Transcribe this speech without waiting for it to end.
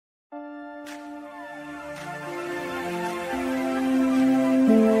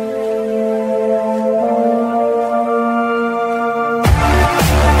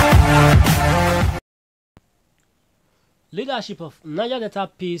leadership of Niger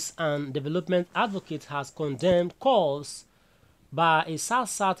Delta Peace and Development Advocate has condemned calls by a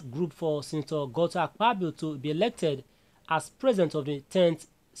South-South group for Senator GR0UP AKPABlO to be elected as president of the 10th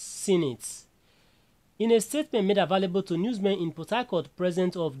Senate. In a statement made available to newsmen in Port Harcourt,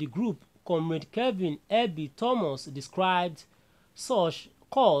 president of the group, Comrade Kelvin L.B. Thomas, described such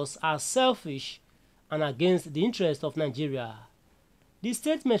calls as selfish and against the interests of Nigeria. The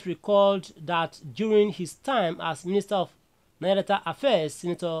statement recalled that during his time as Minister of Niger Delta Affairs,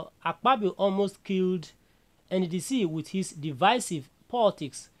 Senator AKPABlO almost killed NDDC with his divisive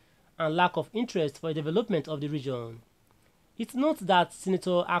politics and lack of interest for the development of the region. It notes that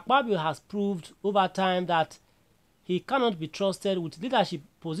Senator AKPABlO has proved over time that he cannot be trusted with leadership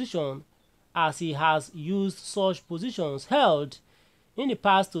position, as he has used such positions held in the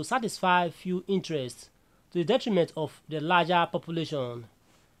past to satisfy few interests to the detriment of the larger population.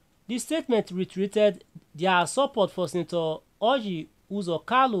 The statement reiterated their support for Senator GR0UP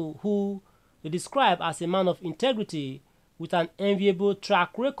Kalu, who they describe as a man of integrity with an enviable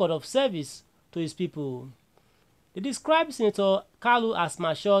track record of service to his people. They describe Senator Kalu as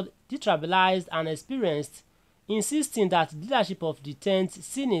matured, detribalized, and experienced, insisting that the leadership of the 10th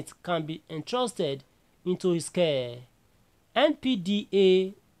Senate can be entrusted into his care.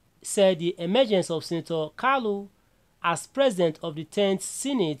 NPDA said the emergence of Senator Kalu as president of the 10th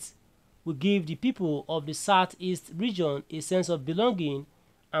Senate will give the people of the Southeast region a sense of belonging,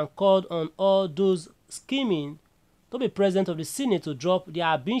 and called on all those scheming to be president of the Senate to drop their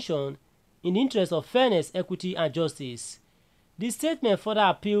ambition in the interest of fairness, equity, and justice. The statement further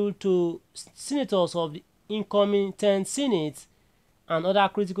appealed to senators of the incoming 10th Senate and other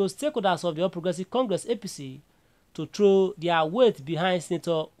critical stakeholders of the All Progressive Congress (APC) to throw their weight behind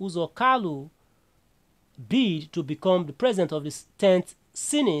Senator GR0UP Kalu's bid to become the president of the 10th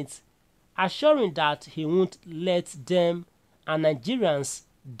Senate, assuring that he won't let them and Nigerians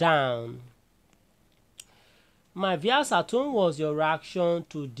down. My viewers at home, was your reaction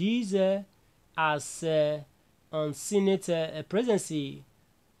to this on Senate presidency?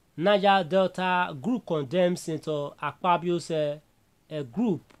 Niger Delta group condemns Senator AKPABlO's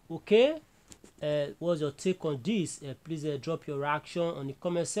group. Okay, what's your take on this? Please drop your reaction on the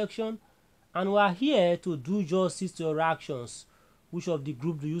comment section, and we are here to do justice to your reactions. Which of the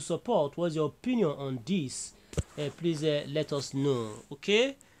group do you support? What's your opinion on this? Please let us know.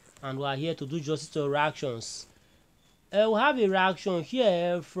 Okay, and we are here to do justice to your reactions. We have a reaction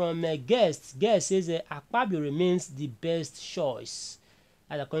here from a guest. Guest says AKPABlO remains the best choice.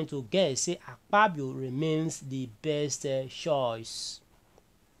 And according to guest, say AKPABlO remains the best choice.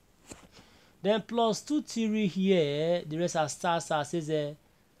 Then +2 theory here, the rest are stars, says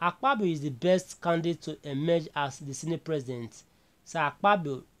AKPABlO is the best candidate to emerge as the Senate president. So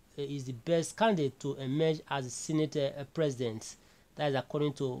AKPABlO is the best candidate to emerge as the Senate president. That is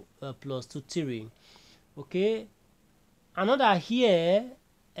according to +2 theory. Okay. Another here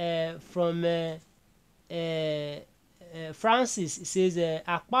from Francis says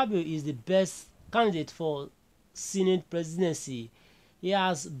AKPABlO is the best candidate for Senate presidency. He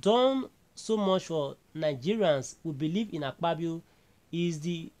has done so much for Nigerians who believe in AKPABlO. Is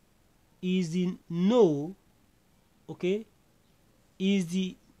the no, okay, is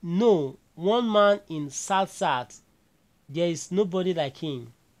the no one man in South. There is nobody like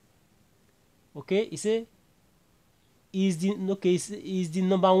him. Okay, he say is the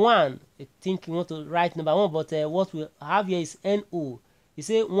number one. I think you want to write number one, but what we have here is NO. He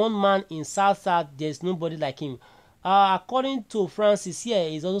say one man in South, there is nobody like him. According to Francis here,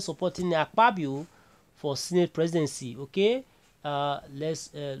 he's also supporting AKPABlO for Senate presidency. Okay,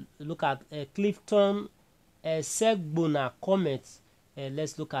 let's look at Clifton Segbona comments.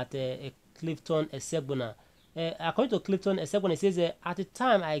 Let's look at Clifton Segbona. According to Clifton Segbona, he says at the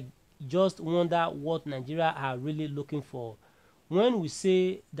time I just wonder what Nigeria are really looking for when we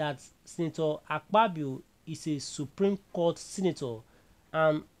say that Senator AKPABlO is a Supreme Court senator,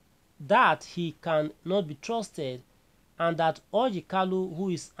 and that he cannot be trusted, and that GR0UP Kalu, who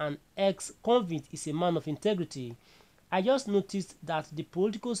is an ex-convict, is a man of integrity. I just noticed that the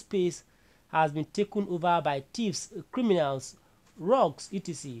political space has been taken over by thieves, criminals, rogues,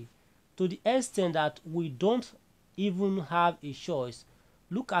 etc., to the extent that we don't even have a choice.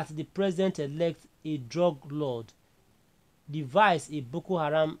 Look at the president-elect, a drug lord, the vice, a Boko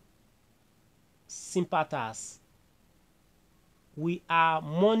Haram sympathizers. We are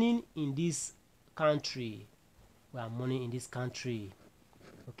mourning in this country. We are mourning in this country.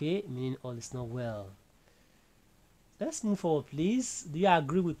 Okay, meaning all is not well. Let's move forward, please. Do you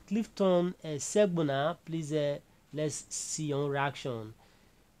agree with Clifton Segbona? Please, let's see your reaction.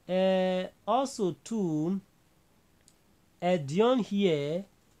 Also, too, Dion here,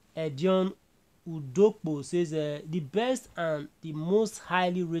 Dion Udokpo says the best and the most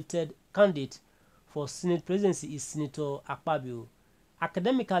highly rated candidate for Senate presidency is Senator AKPABLO.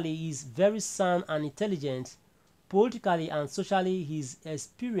 Academically, he is very sound and intelligent. Politically and socially, he is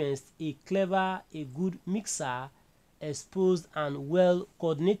experienced, a clever, a good mixer, exposed and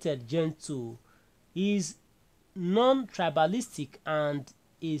well-coordinated gentle. He is non-tribalistic and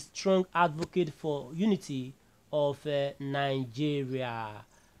a strong advocate for unity of Nigeria.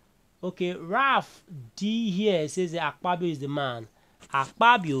 Okay, Ralph D here says that AKPABLO is the man.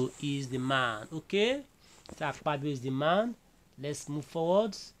 AKPABLO is the man. Okay, so AKPABLO is the man. Let's move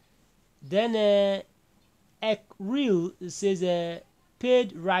forward. Then Real says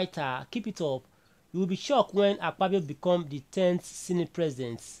paid writer, keep it up. You will be shocked when AKPABLO become the 10th Senate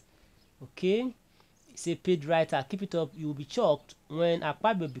president. Okay, say paid writer, keep it up. You will be shocked when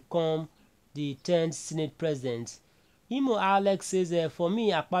AKPABLO become the 10th Senate president. Imo Alex says for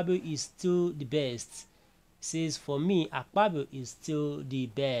me AKPABLO is still the best. Says for me AKPABLO is still the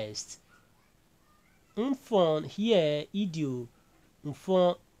best. Unfon here Idio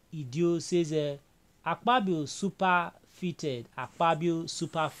says AKPABLO super fitted. AKPABLO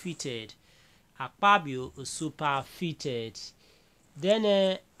super fitted. AKPABLO super fitted.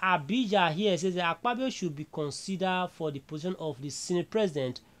 Then Abija here says that AKPABLO should be considered for the position of the Senate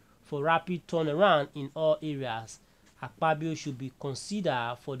President for rapid turnaround in all areas. AKPABLO should be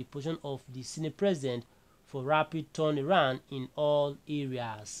considered for the position of the Senate President for rapid turnaround in all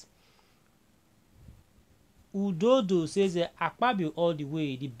areas. Udodo says AKPABLO all the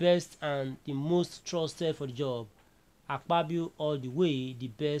way, the best and the most trusted for the job. AKPABLO all the way, the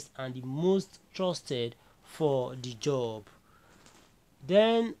best and the most trusted for the job.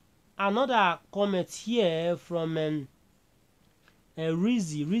 Then another comment here from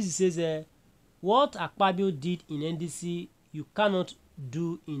Rizzi. Rizzi says what AKPABLO did in NDC you cannot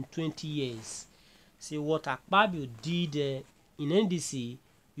do in 20 years. Say what AKPABLO did in NDC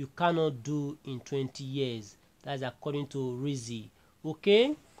you cannot do in 20 years. That's according to Rizzi.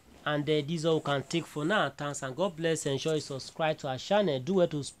 Okay, and this is all we can take for now. Thanks and God bless. Ensure you subscribe to our channel. Do well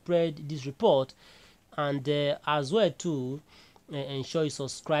to spread this report, and as well too ensure you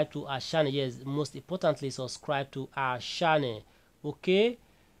subscribe to our channel. Yes, most importantly subscribe to our channel. Okay,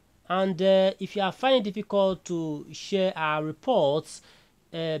 and if you are finding it difficult to share our reports,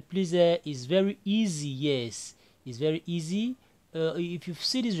 please, it's very easy. Yes, it's very easy. If you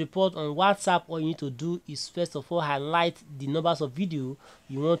see this report on WhatsApp, all you need to do is first of all highlight the numbers of video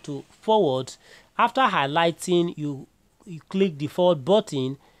you want to forward. After highlighting, you click the forward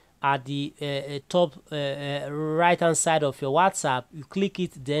button at the top right hand side of your WhatsApp. You click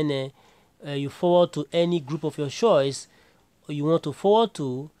it, then you forward to any group of your choice you want to forward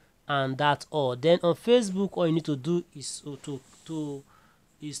to, and that's all. Then on Facebook, all you need to do is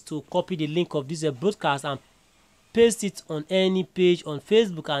to copy the link of this broadcast and paste it on any page on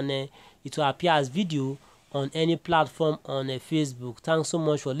Facebook, and it will appear as video on any platform on Facebook. Thanks so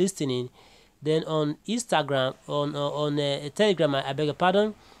much for listening. Then on Instagram, on Telegram, I beg your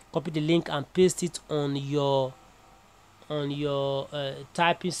pardon, copy the link and paste it on your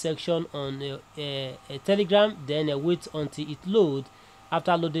typing section on Telegram. Then wait until it loads.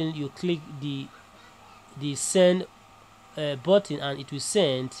 After loading, you click the send button and it will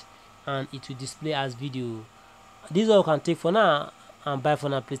send, and it will display as video. This is all we can take for now, and bye for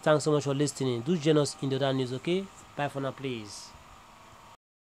now, please. Thanks so much for listening. Do join us in the other news. Okay, bye for now, please.